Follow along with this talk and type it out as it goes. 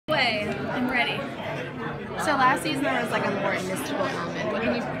I'm ready. So last season there was like a more mystical element. What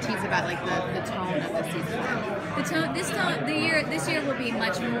can you tease about like the tone of the season? This year will be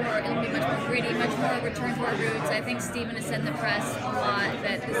much more. It'll be much more gritty, much more return to our roots. I think Steven has said in the press a lot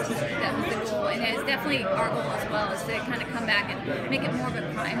that that was the goal, and it's definitely our goal as well, is to kind of come back and make it more of a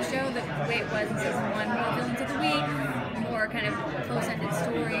crime show the way it was in season 1. More villains of the week, more kind of close-ended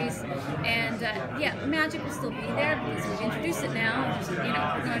stories, and yeah, magic will still be there because we've introduced it now. You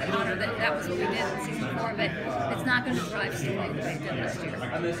know, we're going to honor that was what we did in season 4, but it's not going to drive story the way it did last year.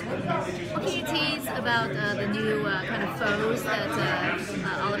 What can you tease about the new kind of foes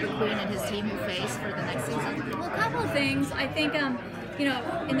that Oliver Queen and his team will face for the next season? Well, a couple of things. I think, you know,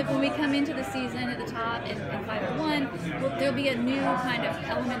 when we come into the season at the top in 501, there'll be a new kind of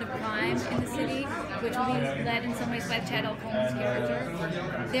element of crime in the city, which will be led in some ways by Chad L. Coleman's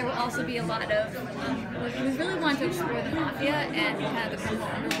character. There will also be a lot of, we really want to explore the mafia and kind of the criminal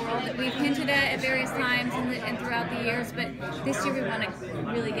underworld that we've hinted at various times and throughout the years, but this year we want to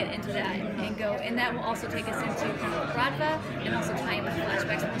really get into that and go, and that will also take us into kind of Bradva and also tie in with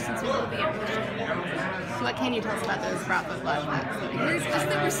flashbacks more, since we will be in So what can you tell us about those Bradva flashbacks? Just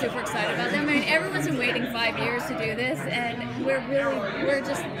that we're super excited about them. I mean, everyone's been waiting 5 years to do this, and we're thrilled.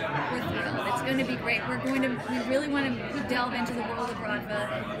 It's going to be great. We really want to delve into the world of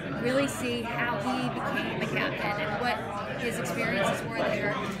Bradva, really see how he became a captain and what his experiences were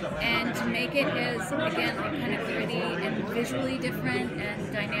there, and to make it as, again, like kind of gritty and visually different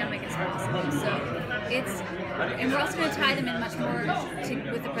and dynamic as possible. So and we're also going to tie them in much more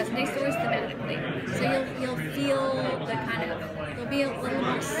with the present day stories thematically. So you'll feel the kind of, there'll be a little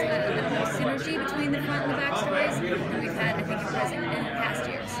more synergy between the front and the back stories than we've had, I think, in past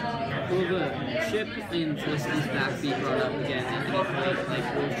years. Will the ship in Felicity's back be brought up again at any point? Like,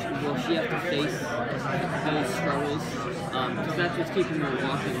 will she have to face those struggles? Because that's what's keeping her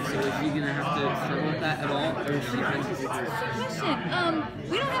walking. So is she going to have to struggle with that at all? Or is she going to That's a good question.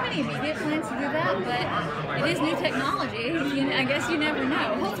 We don't have any immediate plans to do that, but it is new technology. I guess you never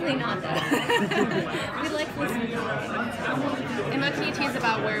know. Hopefully not, though. We like Felicity. And what can you tease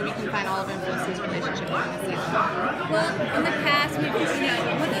about where we can find Oliver and Felicity's relationship in the season? Well, in the past,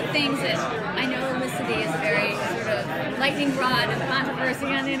 one of the things that I know Felicity is a very sort of lightning rod of controversy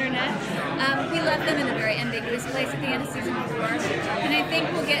on the internet. We left them in a very ambiguous place at the end of season 4, and I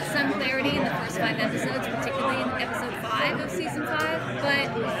think we'll get some clarity in the first 5 episodes, particularly in episode 5 of season 5. But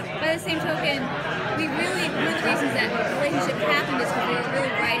by the same token, one of the reasons that the relationship happened is because we were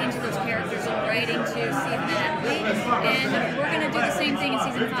really writing to those characters and writing to Stephen and Emily, and we're going to do the same thing in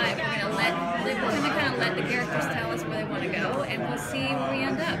season 5. We're going to kind of let the characters tell us where they want to go, and we'll see where we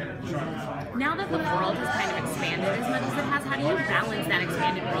end up. Now that the world has kind of expanded as much as it has, how do you balance that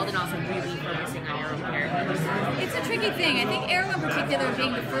expanded world and also really focusing on your own characters? It's a tricky thing. I think Arrow in particular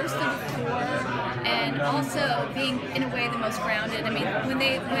being the first of the tour, and also being, in a way, the most grounded. I mean, when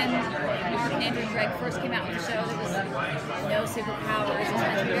Mark and Andrew and Greg first came out with the show, there was no superpowers. It was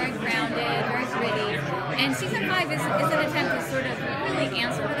meant to be very grounded, very gritty. And season 5 is an attempt to sort of really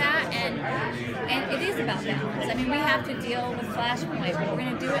answer to that, and it is about balance. I mean, we have to deal with Flashpoint, but we're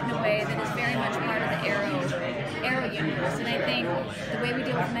going to do it in a way that is very much part of the Arrow universe. And I think the way we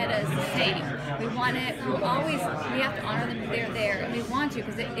deal with meta is the same. We have to honor them, they're there, and we want to,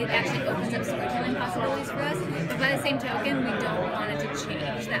 because it actually opens up storytelling possibilities for us. But by the same token, we don't want it to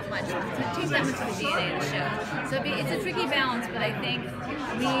change that much of the DNA of the show. So it's a tricky balance, but I think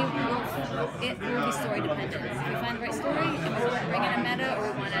it will be story dependent. If we find the right story and we want to bring in a meta, or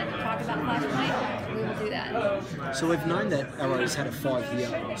we want to talk about Flashpoint, we will do that. So we've known that Arrow's had a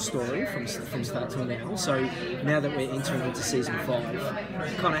 5-year story from start till now. So now that we're entering into season 5,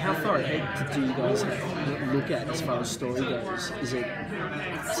 kind of how far ahead do you guys look at as far as story goes? Is it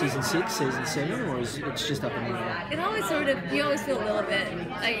season 6, season 7, or is it just up in the air? It always you always feel a little bit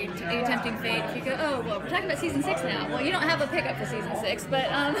like you're tempting fate. If you go, oh well, we're talking about season 6 now. Well, you don't have a pickup for season 6, but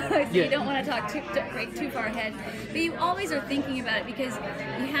so you don't want to break too far ahead. But you always are thinking about it, because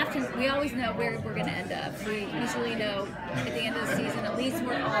we always know where we're going to end up. We usually know at the end of the season at least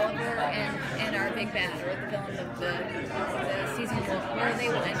where Oliver and our big bad, or the villain of the season, where they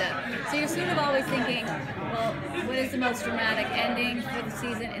will end up. So you're sort of always thinking, well, what is the most dramatic ending for the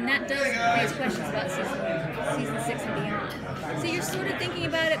season? And that does raise questions about season 6 and beyond. So you're sort of thinking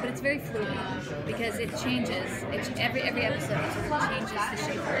about it, but it's very fluid, because it changes. Every episode sort of changes the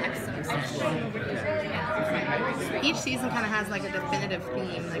shape of the next extent. Each season kind of has like a definitive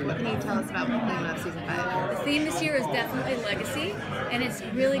theme. Like, what can you tell us about the theme of season 5? The theme this year is definitely legacy, and it's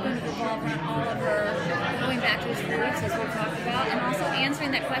really going to revolve around Oliver going back to his roots, as we talked about, and also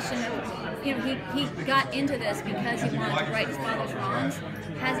answering that question of, he got into this because he wanted to right his father's wrongs.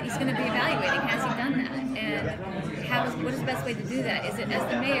 he's going to be evaluating, has he done that? And what is the best way to do that? Is it as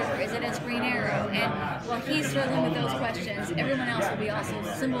the mayor? Is it as Green Arrow? And while he's struggling with those questions, everyone else will be also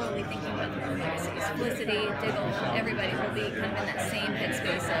similarly thinking about their own legacies. Felicity, Diggle, everybody will be kind of in that same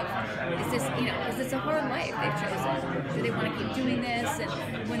headspace of, is this, because it's a hard life they've chosen. Do they want to keep doing this? And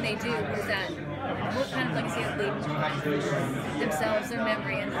when they do, what kind of legacy are they leaving behind for themselves, their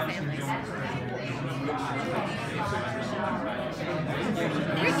memory, and their families?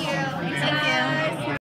 Thank you. Thank you.